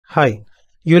Hi.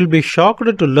 You will be shocked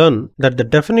to learn that the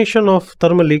definition of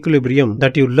thermal equilibrium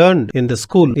that you learned in the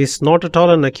school is not at all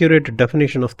an accurate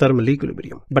definition of thermal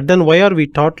equilibrium. But then why are we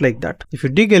taught like that? If you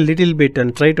dig a little bit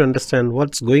and try to understand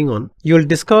what's going on, you will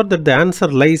discover that the answer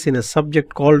lies in a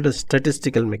subject called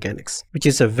statistical mechanics, which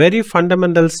is a very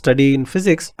fundamental study in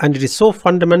physics, and it is so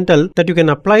fundamental that you can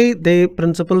apply the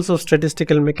principles of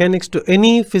statistical mechanics to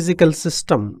any physical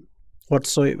system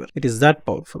whatsoever. It is that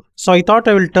powerful. So I thought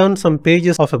I will turn some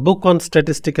pages of a book on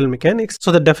statistical mechanics.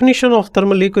 So the definition of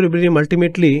thermal equilibrium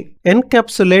ultimately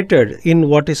encapsulated in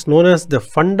what is known as the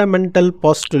fundamental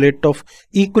postulate of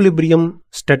equilibrium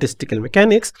statistical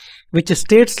mechanics, which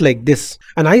states like this: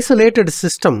 an isolated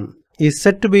system is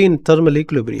said to be in thermal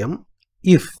equilibrium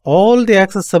if all the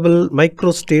accessible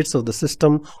microstates of the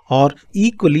system are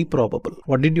equally probable.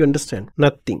 What did you understand?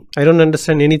 Nothing. I don't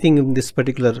understand anything in this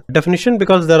particular definition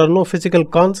because there are no physical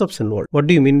concepts involved. What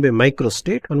do you mean by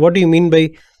microstate? And what do you mean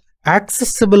by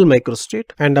accessible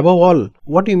microstate? And above all,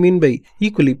 what do you mean by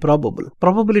equally probable?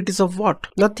 Probabilities of what?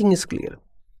 Nothing is clear.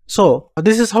 So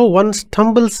this is how one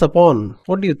stumbles upon.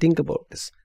 What do you think about this?